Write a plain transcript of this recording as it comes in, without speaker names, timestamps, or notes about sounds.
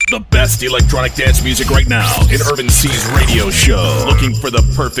The best electronic dance music right now in Irvin C's radio show. Looking for the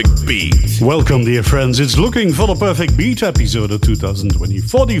perfect beat. Welcome, dear friends. It's Looking for the Perfect Beat, episode of 2020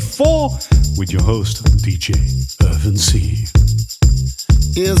 44, with your host, DJ Irvin C.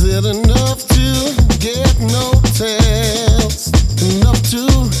 Is it enough to get noticed? Enough to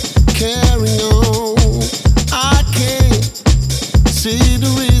carry on? I can't see the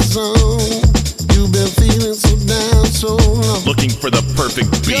reason. You've been feeling so down so long. Looking for the perfect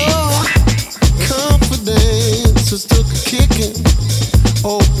beat. Your confidence has took a kicking.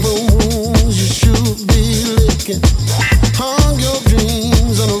 Open wounds you should be licking. Hung your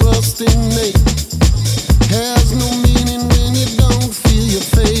dreams on a rusty nail. Has no meaning when you don't feel you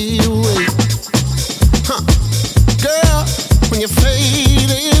fade away. Girl, when you fade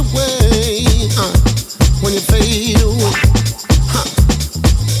away, when you fade away,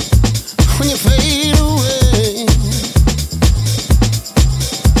 when you fade away,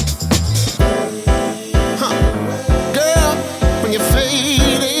 girl, when you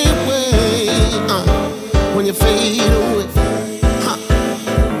fade away, when you fade away,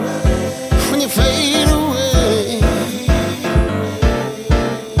 when you fade away,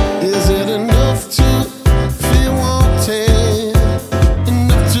 is it enough to feel wanted,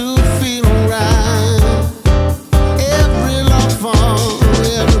 enough to feel right? Every love for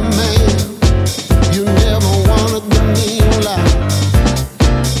every man, you never wanted to be alive.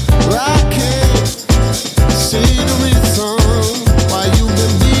 I can't see the reason why you've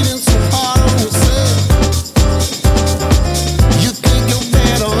been beating so hard on yourself. You think you're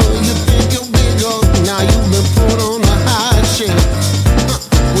better, you think you're bigger. Now you've been put on a high shelf.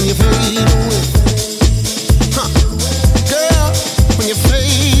 When you fade away, girl, when you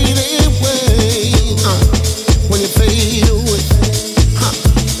fade away, when you fade away,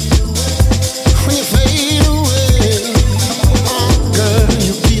 when you fade away, girl,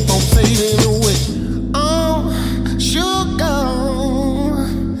 you keep on fading away. Sugar,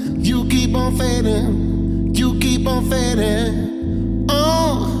 you keep on fading, you keep on fading.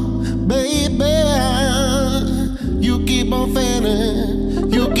 Baby, you keep on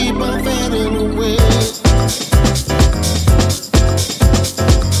fading, you keep on fading away.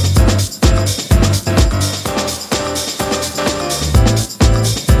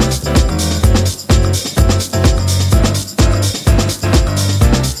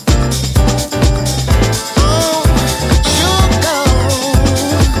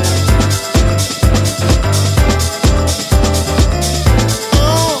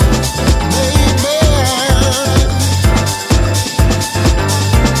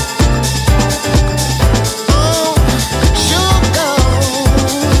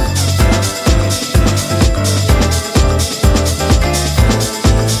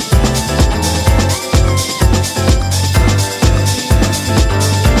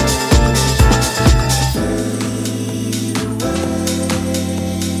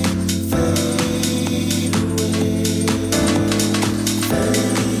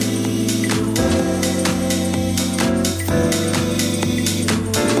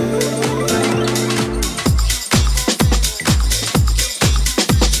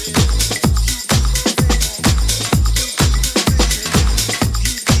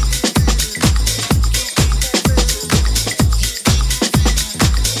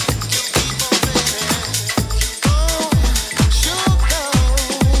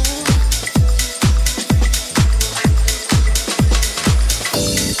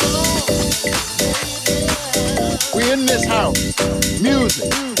 We in this house,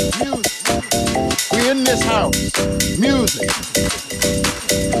 music. We in this house, music.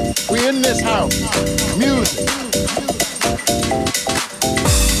 We in this house, music.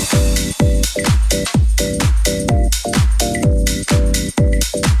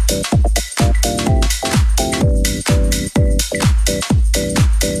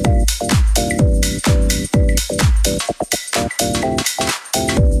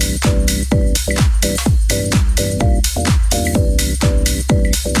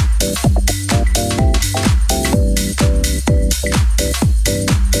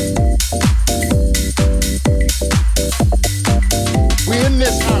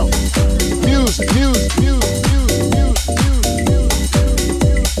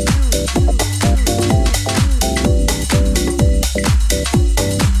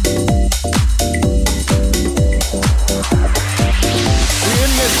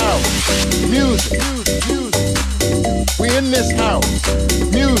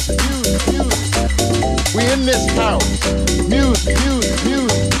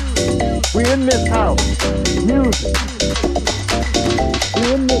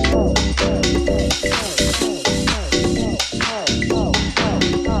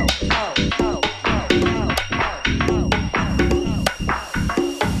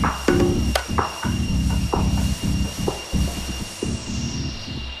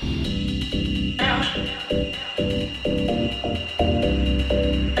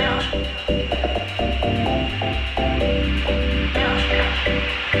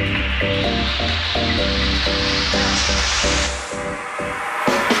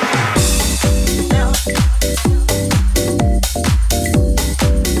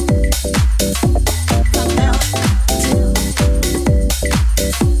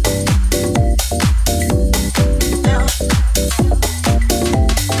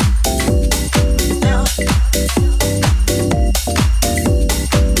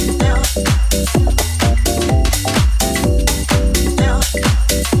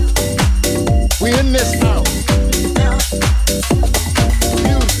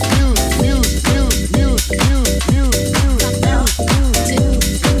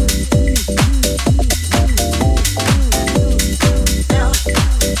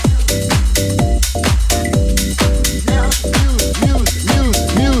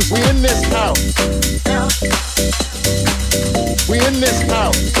 this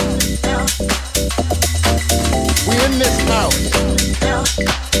house. We in this house.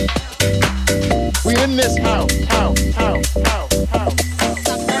 We in this house.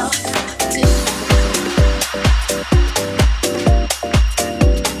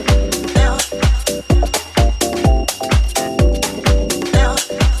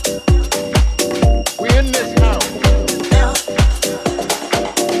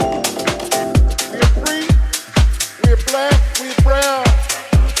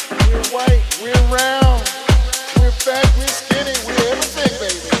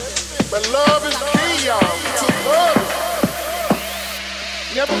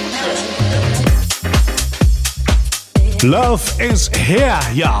 Love is here,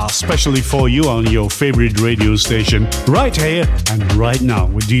 yeah, especially for you on your favorite radio station, right here and right now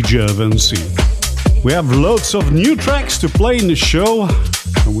with DJ Irvin C. We have loads of new tracks to play in the show,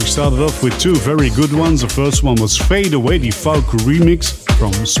 and we started off with two very good ones. The first one was Fade Away, the folk remix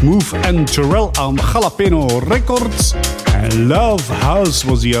from Smooth and Terrell on Jalapeno Records, and Love House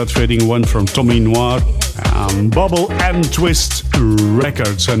was the outfitting one from Tommy Noir and Bubble and Twist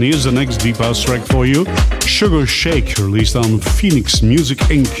Records. And here's the next deep house track for you, Sugar Shake, released on Phoenix Music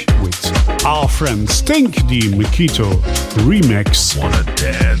Inc. with our friend Stink, the Makito remix. Wanna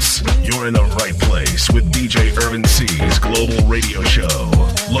dance? You're in the right place with DJ Irvin C's global radio show.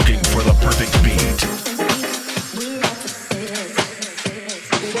 Looking for the perfect beat.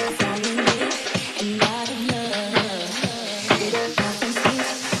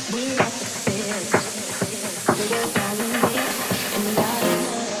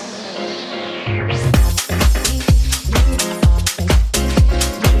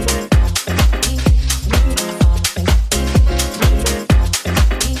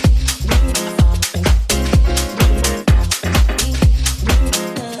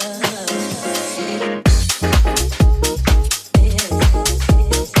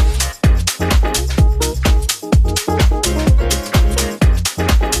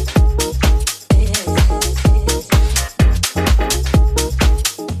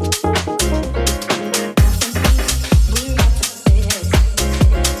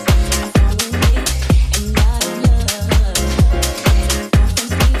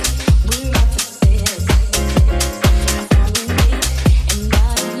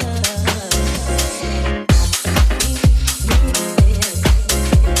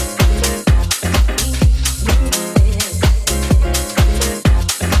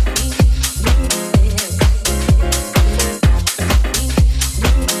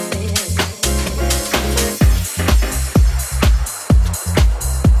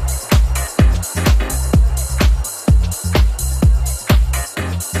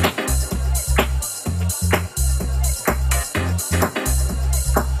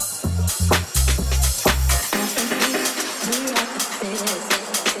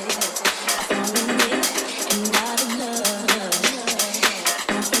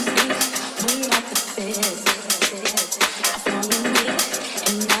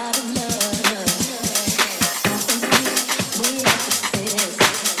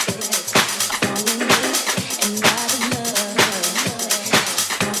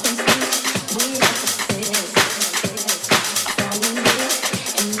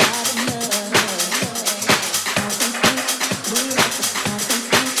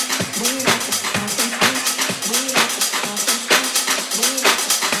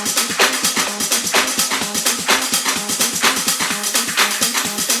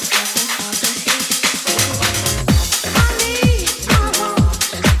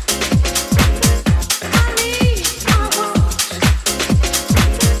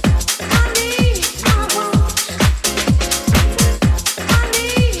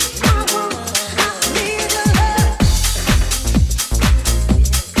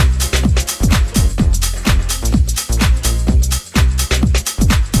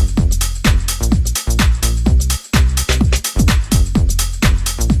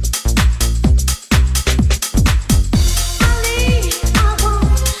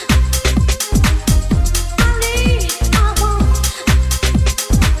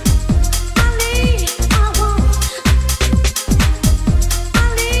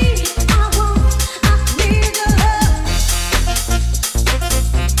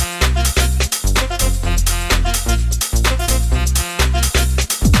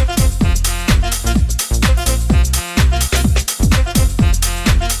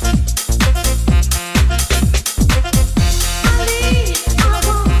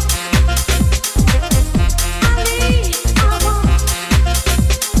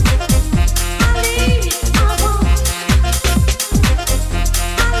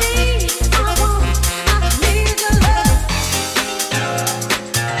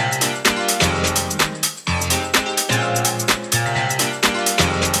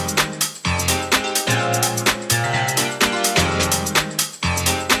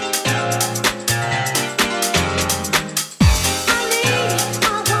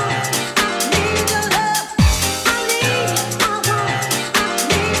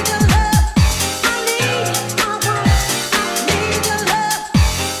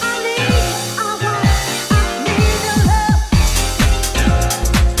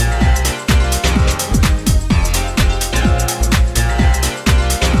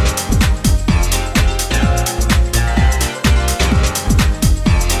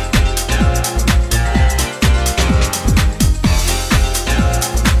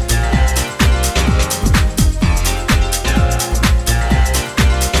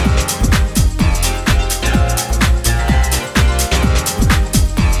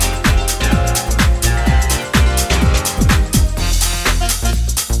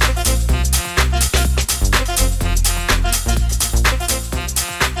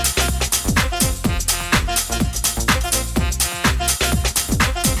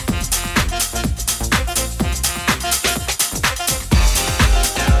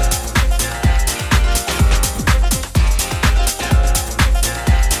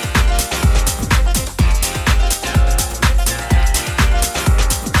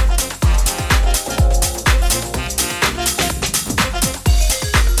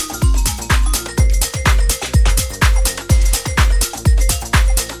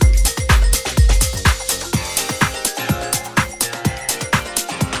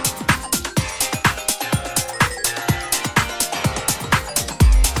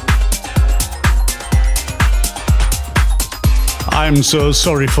 I'm so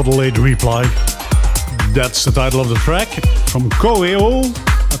sorry for the late reply. That's the title of the track from Koeo,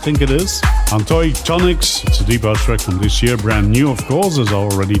 I think it is. Antoy Tonics. It's a deep house track from this year, brand new, of course, as I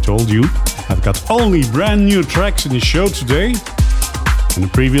already told you. I've got only brand new tracks in the show today. And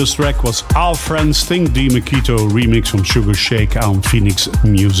the previous track was Our Friends Think D Makito remix from Sugar Shake on Phoenix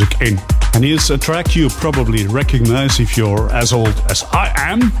Music Inc. And here's a track you probably recognize if you're as old as I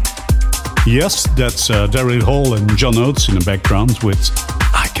am. Yes, that's Daryl Hall and John Oates in the background with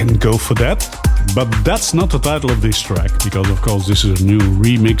I Can Go For That. But that's not the title of this track, because of course this is a new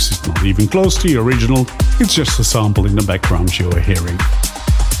remix. It's not even close to the original. It's just a sample in the background you are hearing.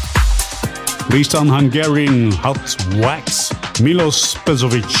 Released on Hungarian Hot Wax, Milos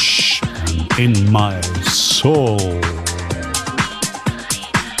Pezovic and In My Soul.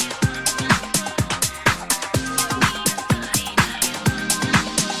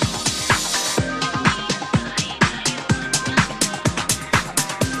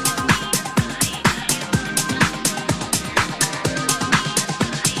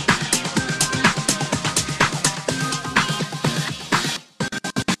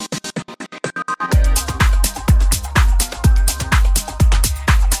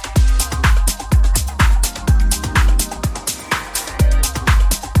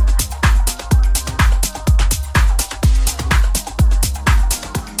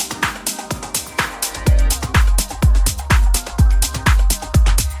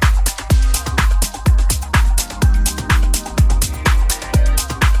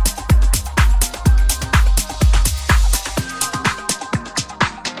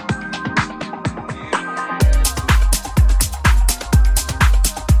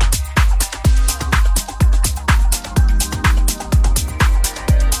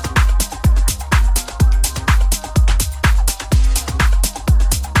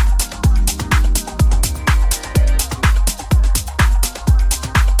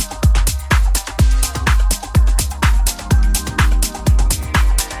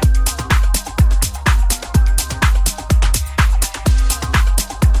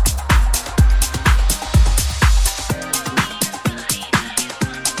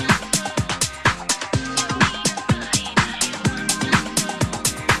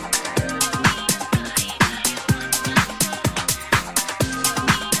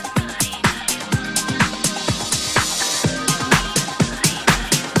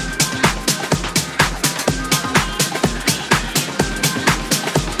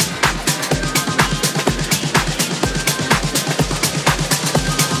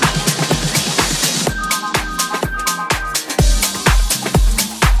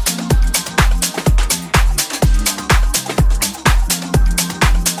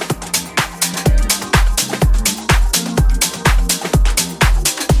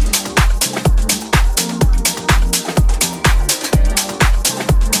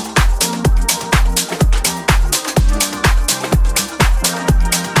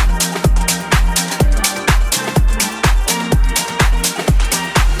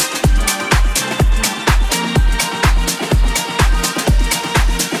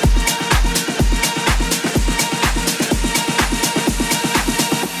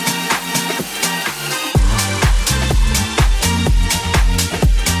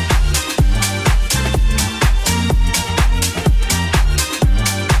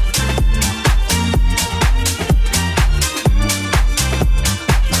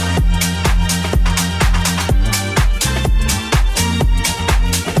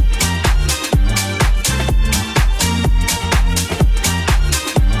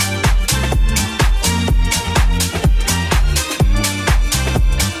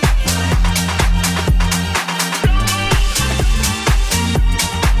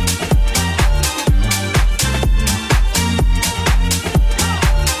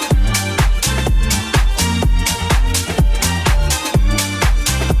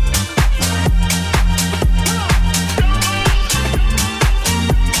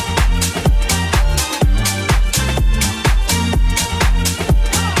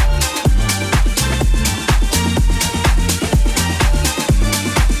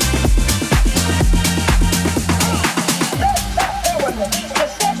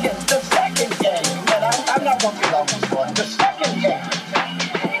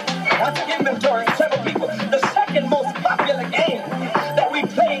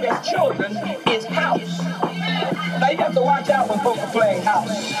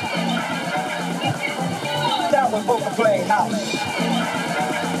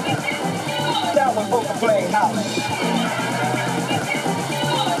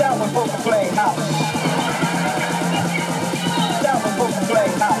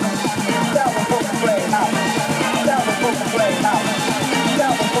 Play house.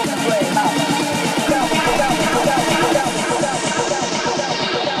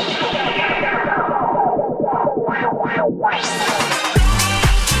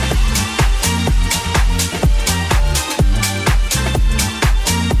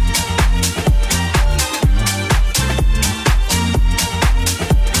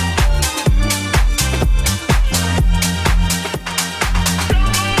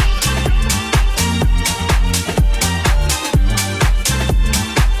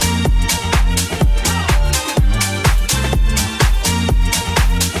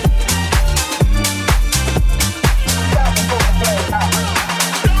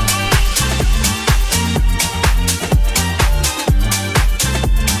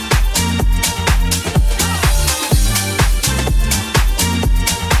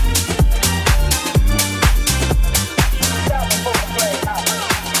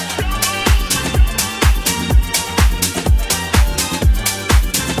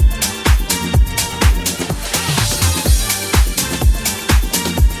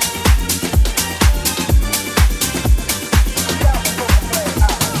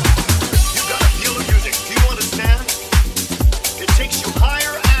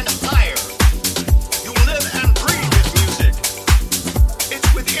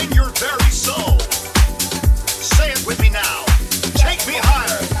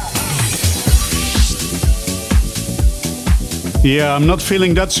 Yeah, I'm not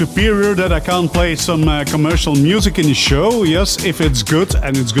feeling that superior that I can't play some commercial music in the show. Yes, if it's good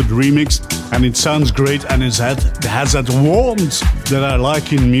and it's good remix and it sounds great and it has that warmth that I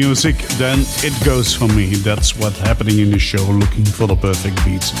like in music, then it goes for me. That's what's happening in the show, looking for the perfect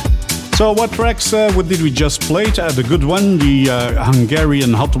beats. So what tracks what did we just play? The good one, the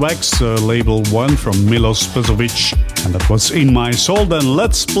Hungarian Hot Wax, label one from Milos Pezovic, and that was In My Soul. Then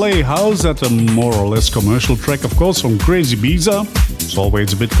let's play house at a more or less commercial track, of course, from Crazy Biza. It's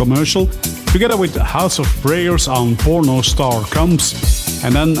always a bit commercial. Together with House of Prayers on Porno Star Comes.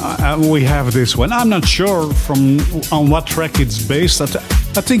 And then we have this one. I'm not sure on what track it's based. I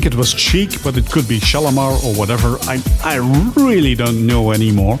think it was Chic, but it could be Shalamar or whatever. I really don't know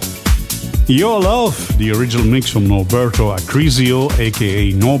anymore. Your Love, the original mix from Norberto Acrizio,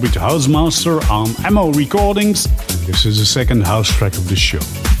 aka Norbit Housemaster, on Ammo Recordings. This is the second house track of the show.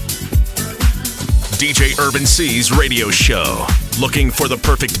 DJ Urban C's radio show, looking for the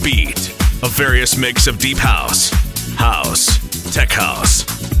perfect beat. A various mix of deep house, house, tech house,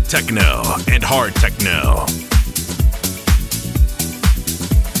 techno, and hard techno.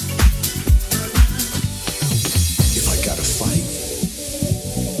 If I gotta fight,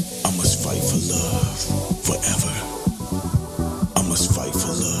 I must fight for love forever. I must fight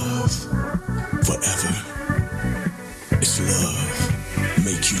for love forever. It's love,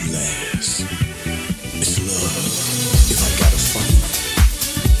 make you last. It's love. If I gotta fight,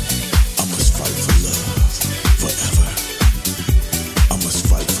 I must fight for love forever. I must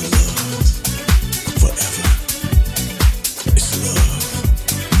fight for love forever. It's love,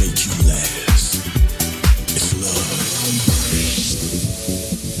 make you last. It's love.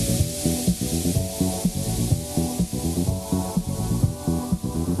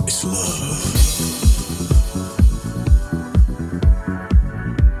 It's love.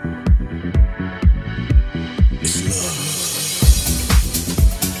 It's love.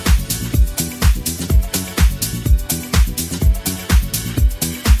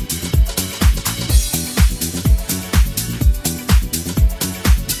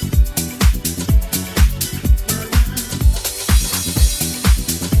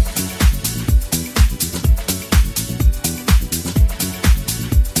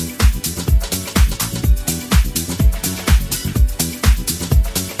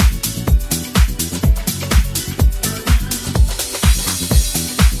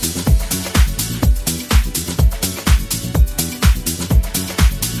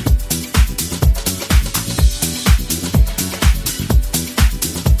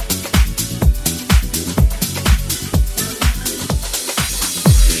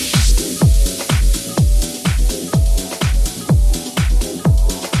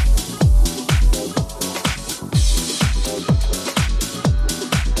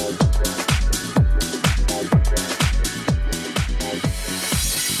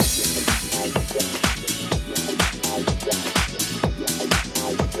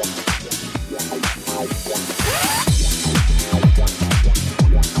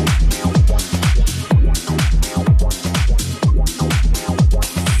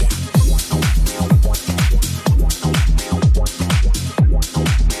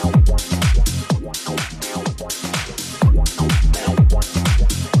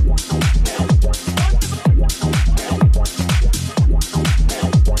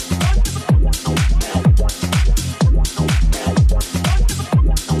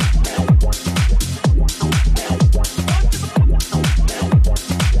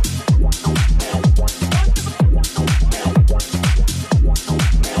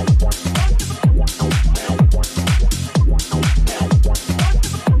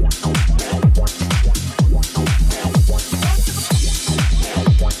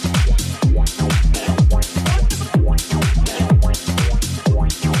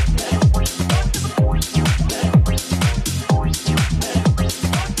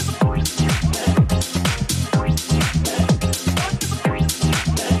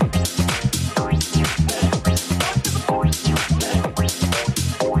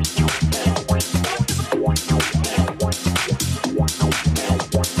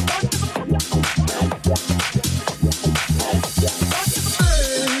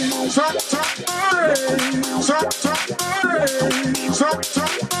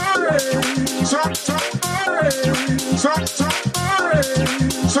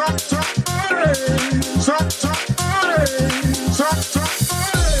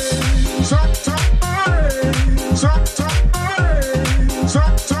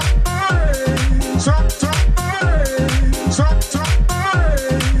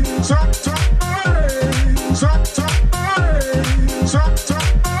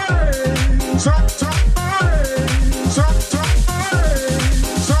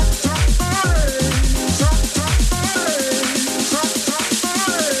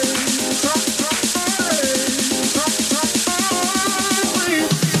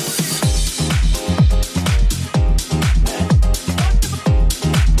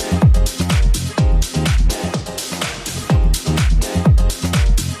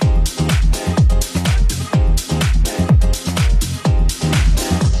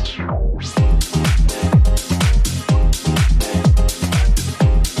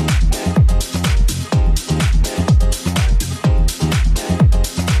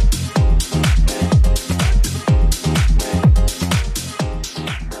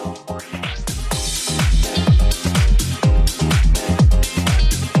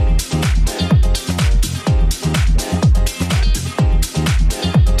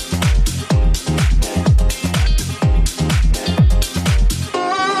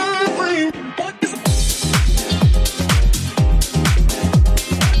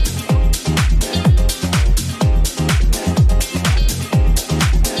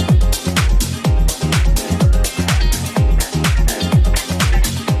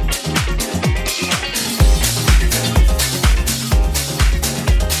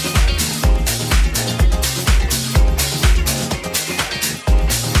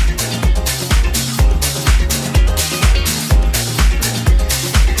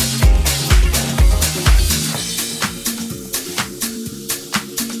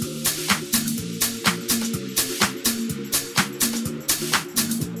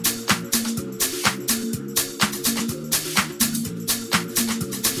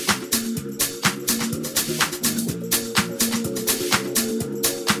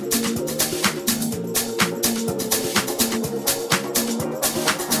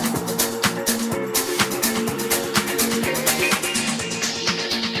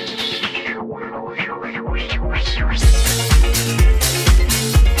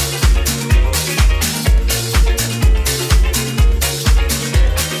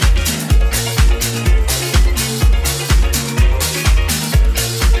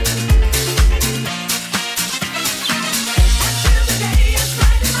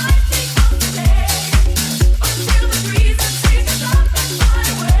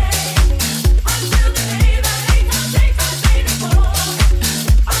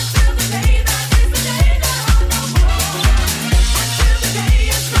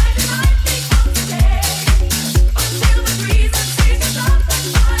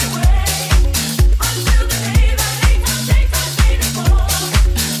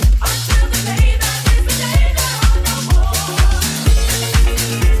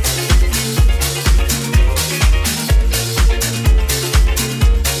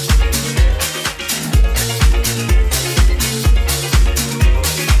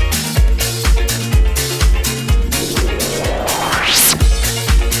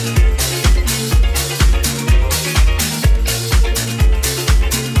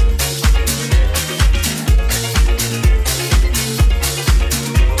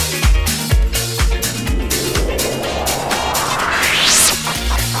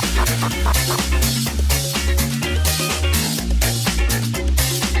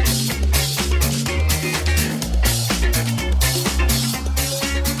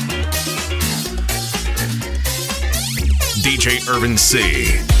 DJ Irvin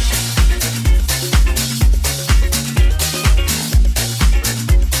C.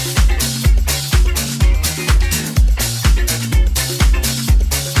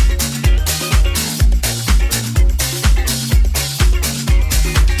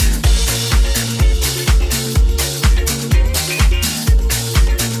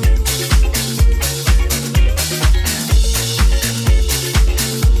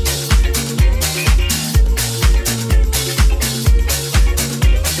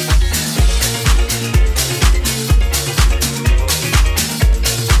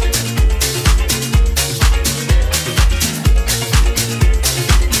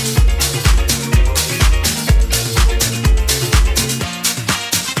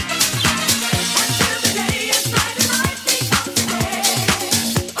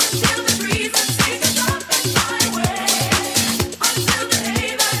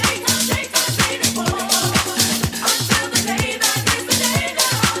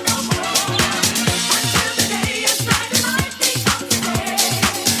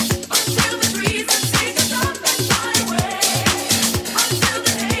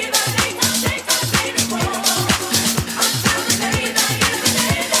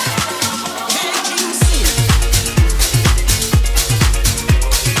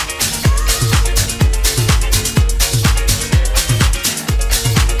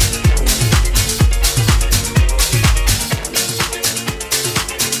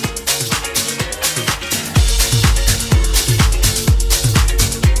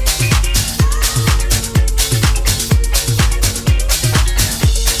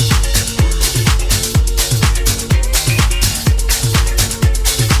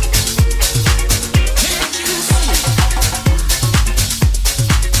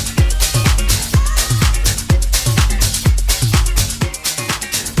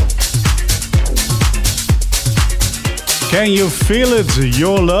 Can You Feel It?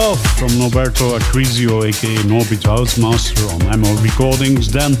 Your Love from Norberto Acquisio, aka Norbit Housemaster on ML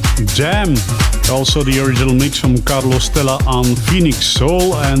Recordings. Then Damn, also the original mix from Carlos Stella on Phoenix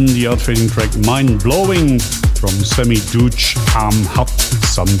Soul, and the outfitting track Mind Blowing from Semi Dooch on Hot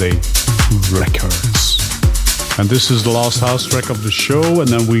Sunday Records. And this is the last house track of the show, and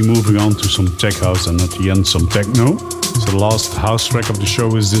then we're moving on to some tech house and at the end some techno. So the last house track of the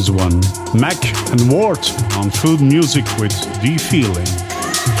show is this one, Mac and Ward on Food Music with The Feeling.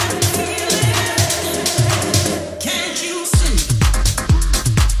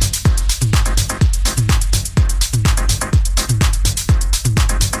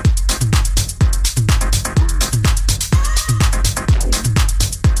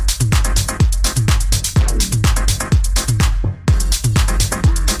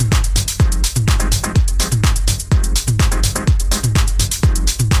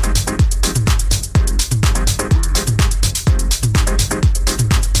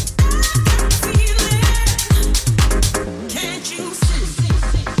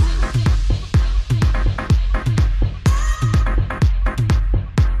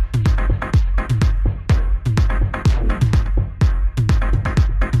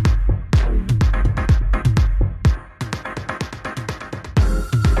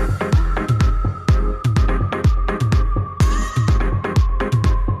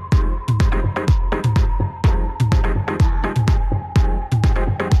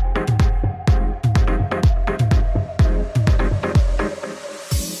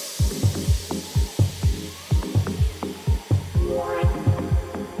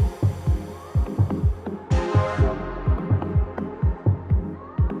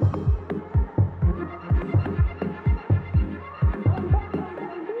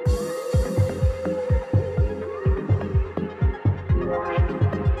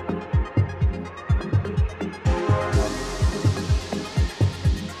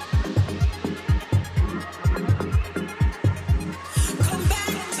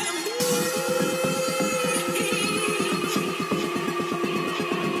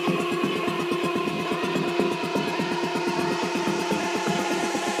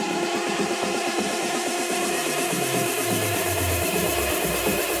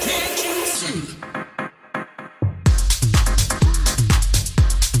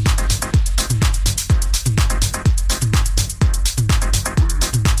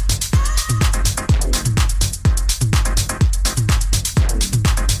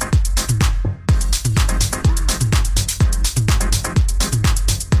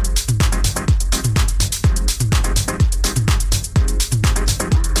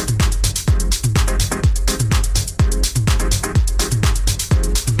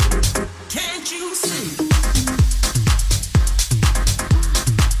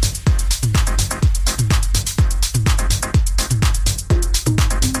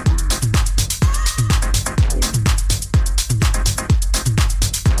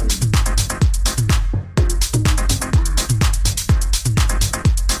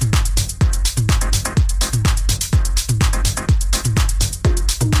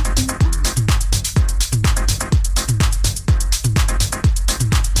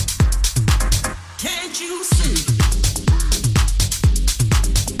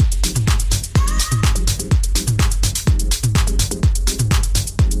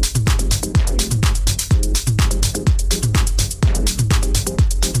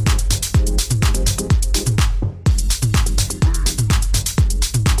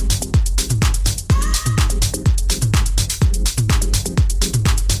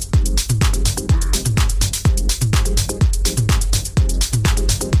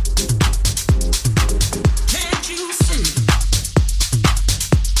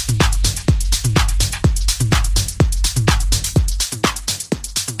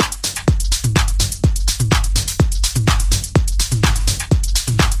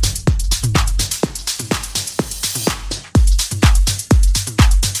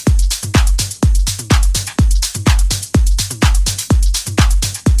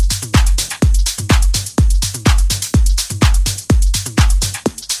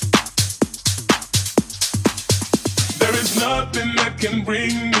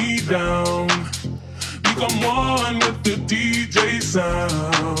 bring me down. Become one with the DJ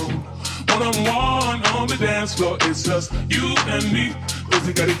sound. One-on-one on the dance floor, it's just you and me. 'Cause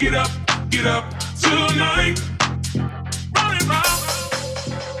we gotta get up tonight. Round and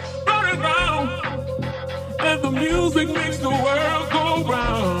round, and the music makes the world go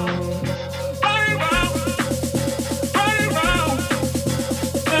round. Round and round,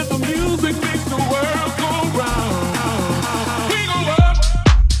 and the music makes the world go round. We go up.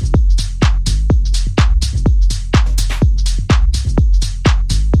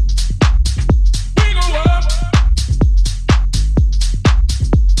 We go up.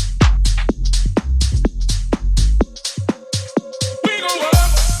 We go up.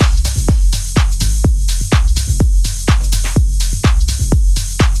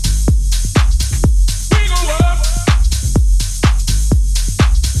 We go up.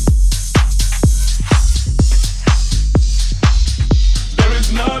 There is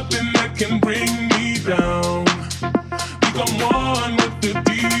nothing that can bring me down. Become one with the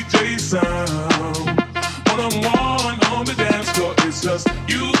DJ sound. One-on-one on the dance floor, it's just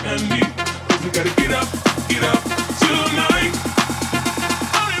you and me. 'Cause we gotta get up tonight.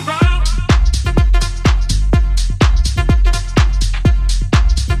 Round and round. We go up.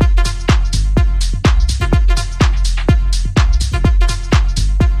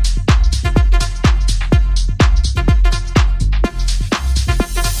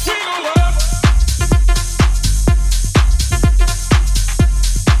 We go up.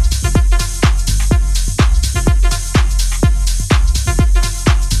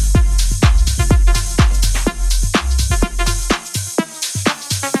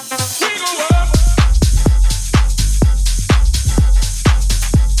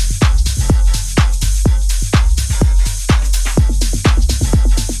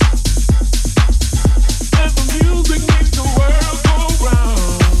 And the music makes the world go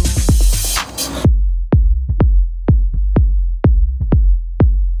round.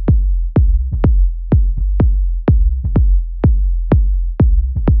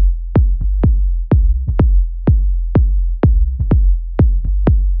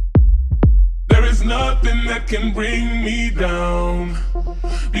 There is nothing that can bring me down.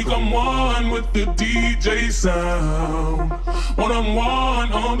 Become one with the DJ sound.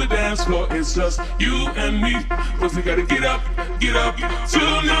 One-on-one on the dance floor, it's just you and me. 'Cause we gotta get up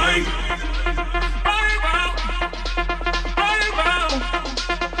tonight. Round and round,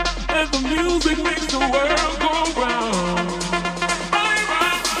 and the music makes the world go round. Round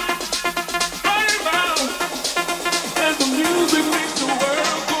and round, and the music makes the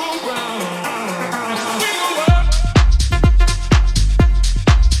world go round. We go up.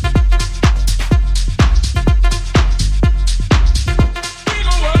 We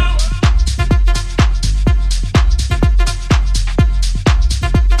go up.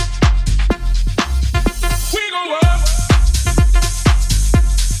 We go up.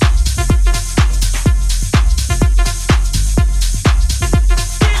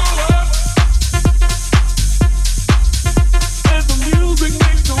 We go up. And the music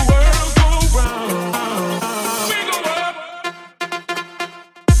makes the world go round. We go up.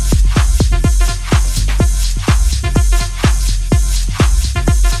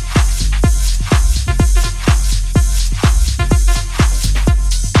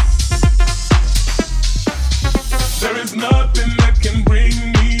 There is nothing that can bring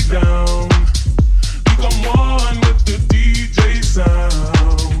me down. Become one with the DJ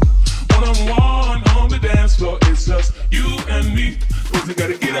sound. One-on-one on the dance floor, it's just you and me. 'Cause we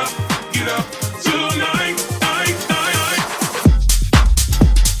gotta get up tonight.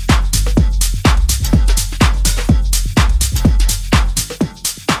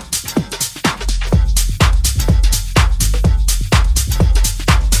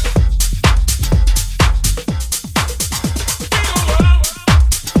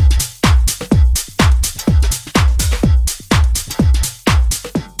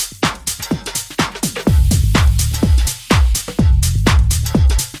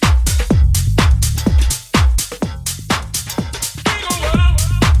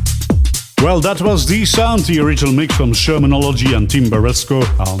 Well, that was The Sound, the original mix from Shermanology and Tim Barresko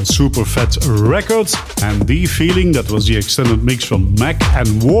on Superfat Records. And The Feeling, that was the extended mix from Mac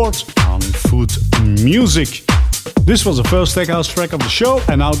and Ward on Food Music. This was the first Tech House track of the show,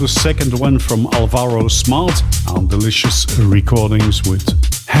 and now the second one from Alvaro Smart on Delicious Recordings with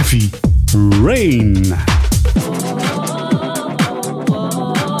Heavy Rain.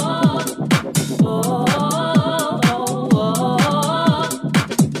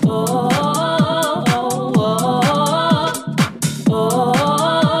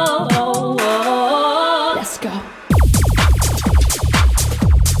 Let's go.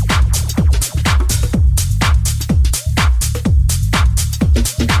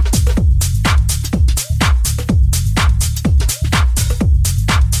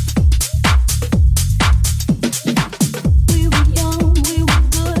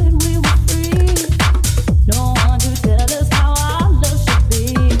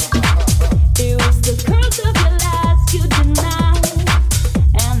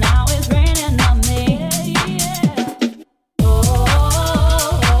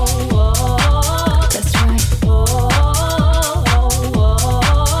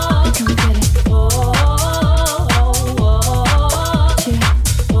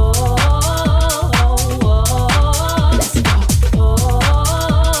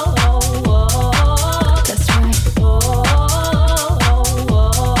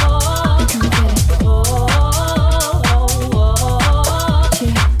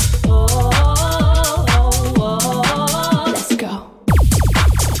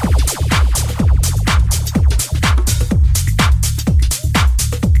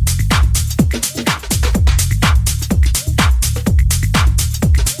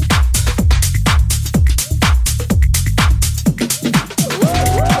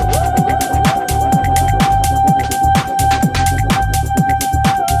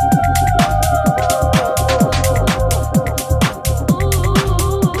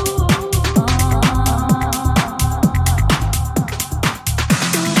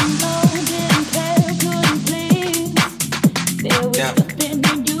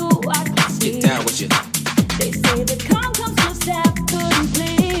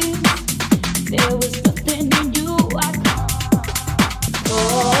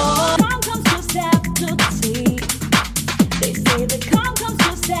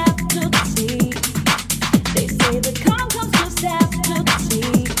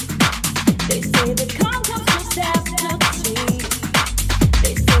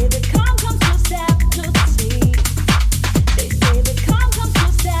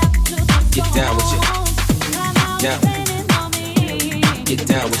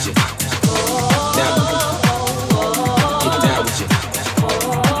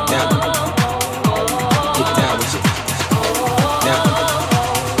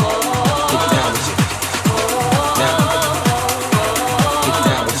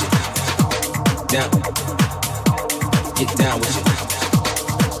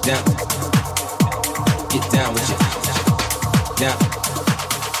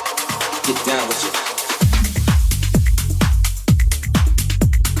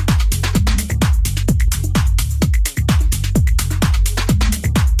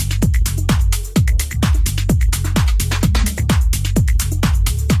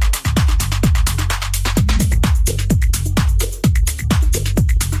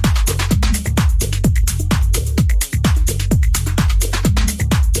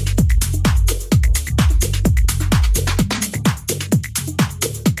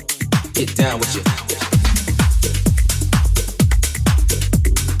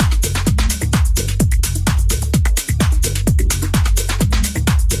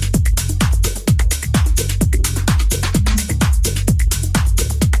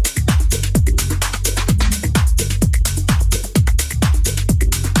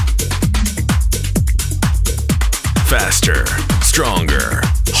 Faster, stronger,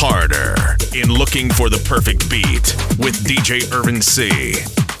 harder. In Looking for the Perfect Beat with DJ Irvin C.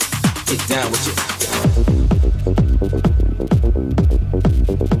 Get down with you.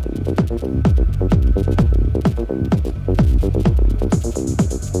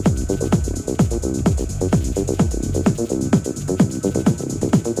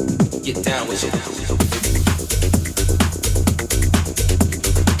 Get down with you.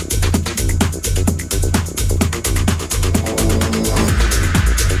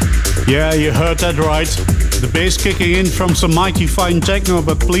 Yeah, you heard that right. The bass kicking in from some mighty fine techno,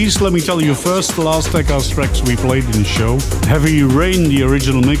 but please let me tell you first the last tech house tracks we played in the show. Heavy Rain, the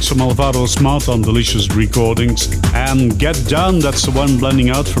original mix from Alvaro Smart on Delicious Recordings, and Get Down, that's the one blending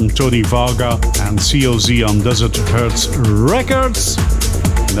out from Tony Varga and COZ on Desert Hertz Records.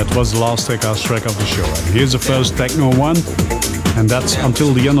 And that was the last tech house track of the show. And here's the first techno one. And that's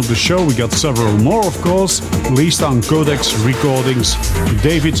until the end of the show. We got several more, of course, released on Codex Recordings.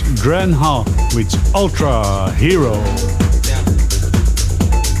 David Granha with Ultra Hero.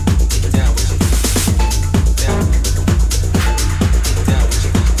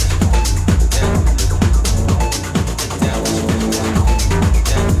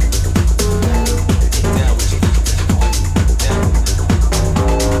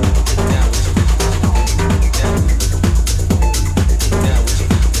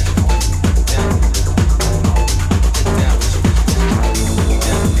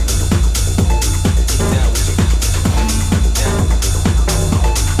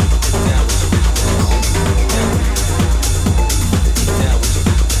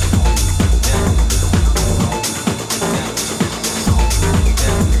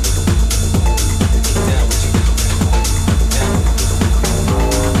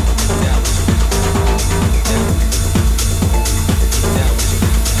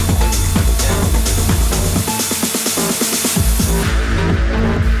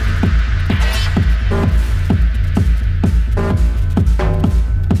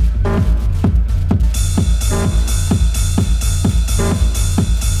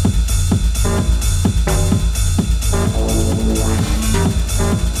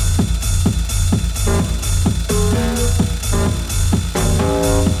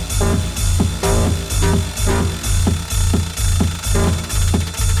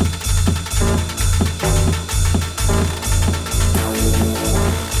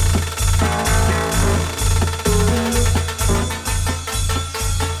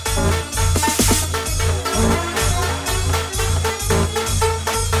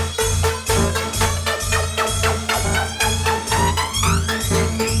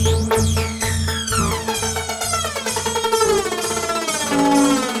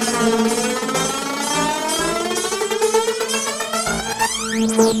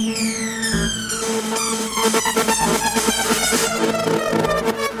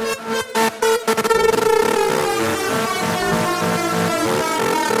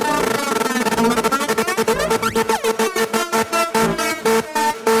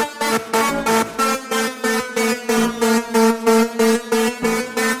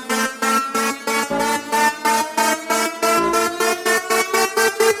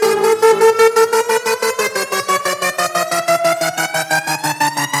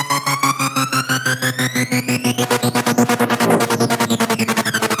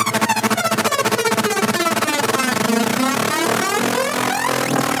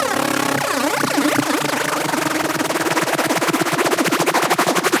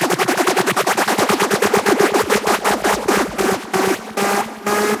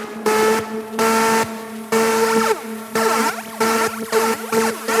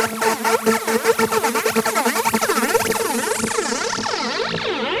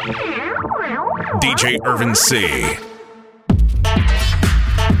 Irvin C.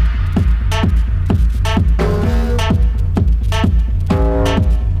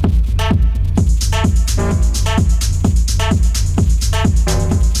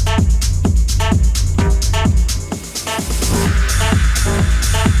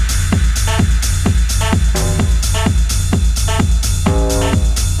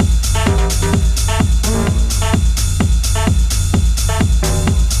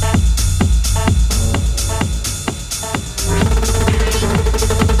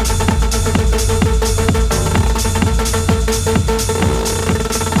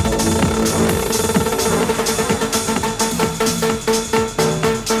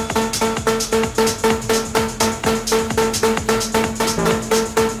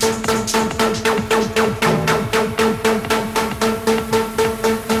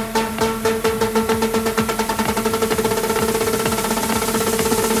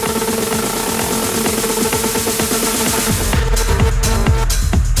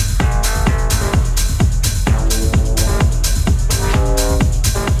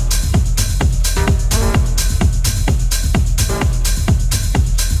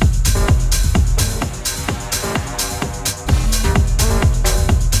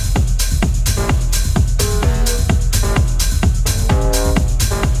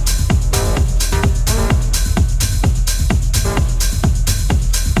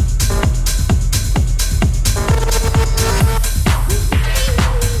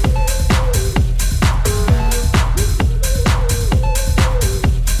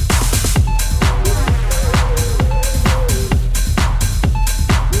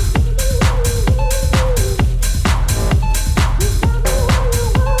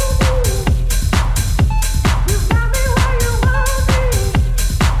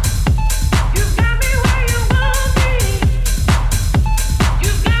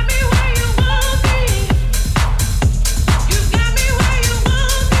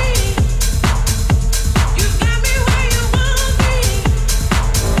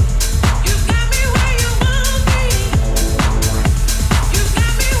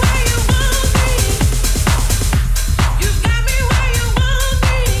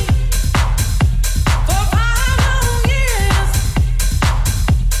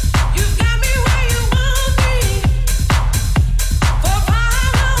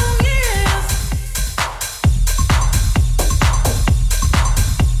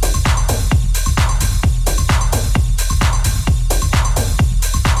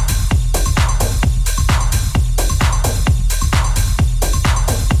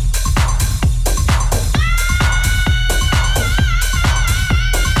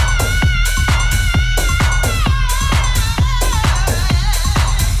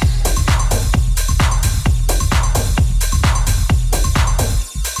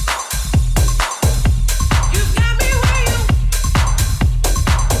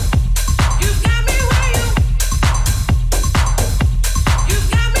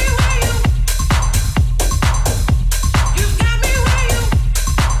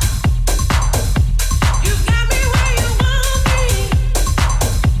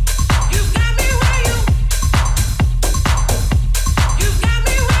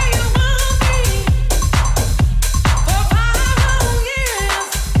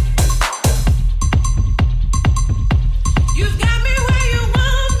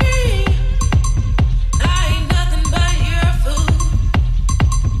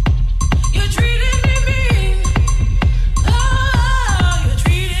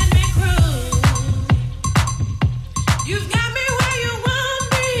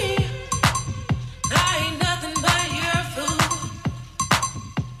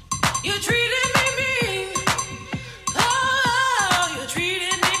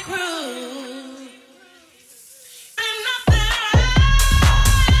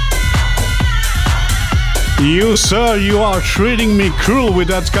 You, sir, you are treating me cruel with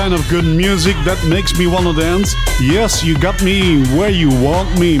that kind of good music that makes me wanna dance. Yes, you got me where you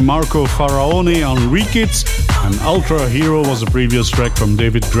want me, Marco Faraone on Rekits, and Ultra Hero was a previous track from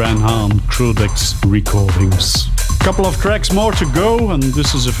David Granham, Crudex Recordings. Couple of tracks more to go, and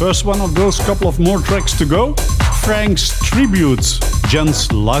this is the first one of those couple of more tracks to go. Frank's Tribute, Jens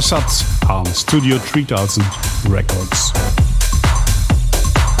Lysat on Studio 3000 Records.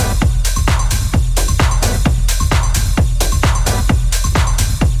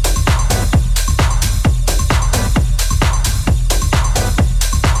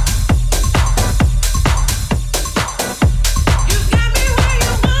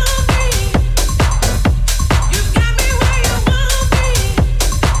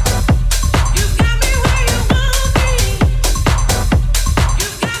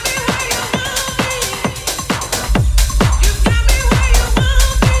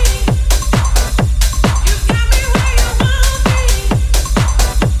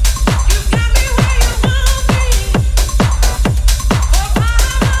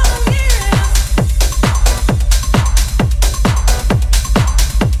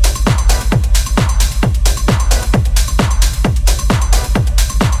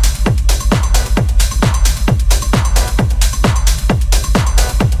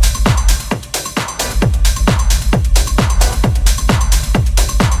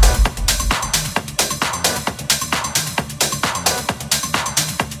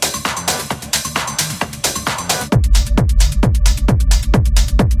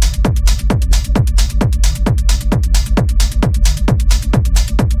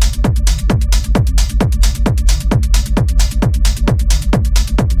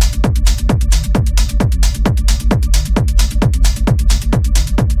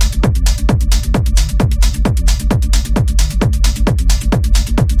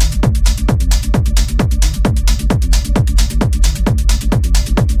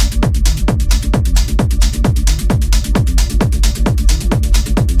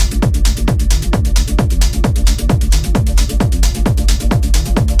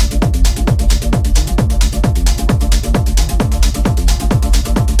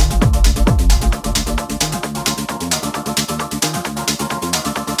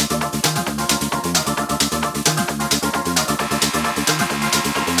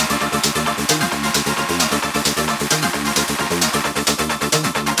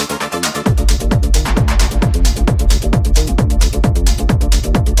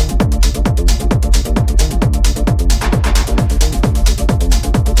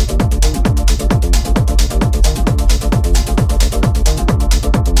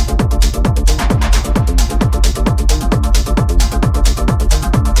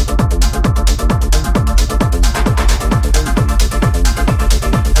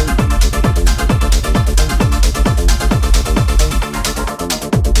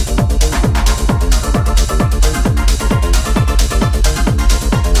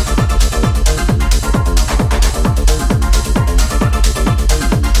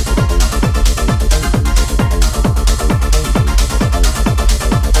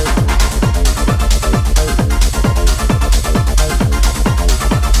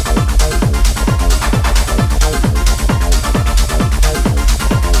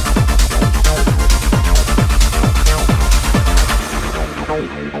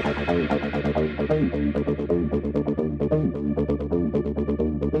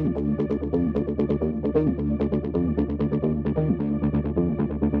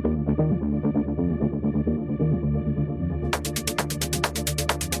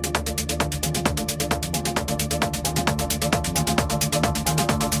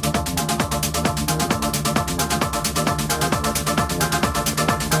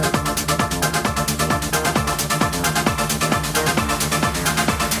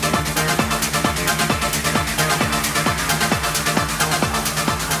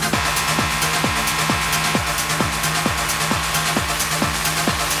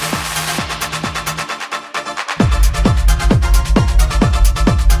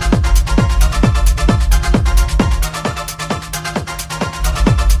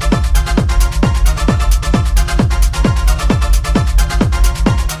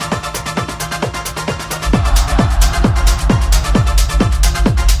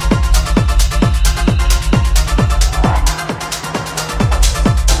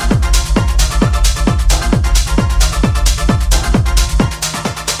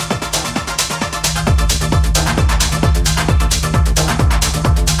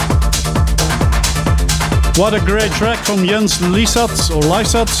 What a great track from Jens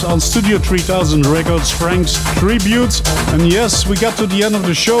Lysat on Studio 3000 Records, Frank's Tributes. And yes, we got to the end of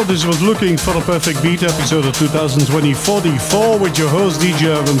the show. This was Looking for the Perfect Beat, episode of 2020-44 with your host DJ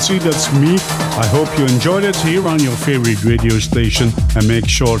Irvin C. That's me. I hope you enjoyed it here on your favorite radio station. And make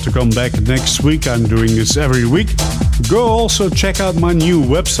sure to come back next week. I'm doing this every week. Go also check out my new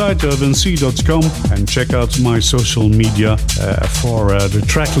website, irvinc.com, and check out my social media for the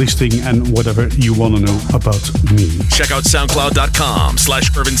track listing and whatever you want to know about me. Check out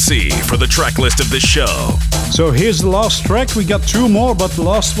soundcloud.com/IrvinC for the track list of this show. So here's the last track. We got two more, but the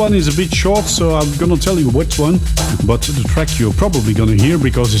last one is a bit short, so I'm gonna tell you which one. But the track you're probably gonna hear,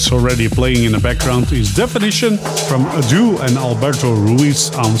 because it's already playing in the background, is Definition from Adu and Alberto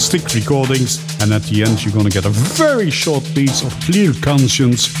Ruiz on Stick Recordings. And at the end, you're gonna get a very short piece of Clear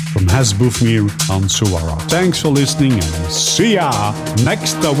Conscience from Has Bufmir on Suara. Thanks for listening and see ya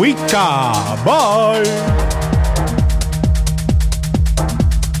next week. Bye!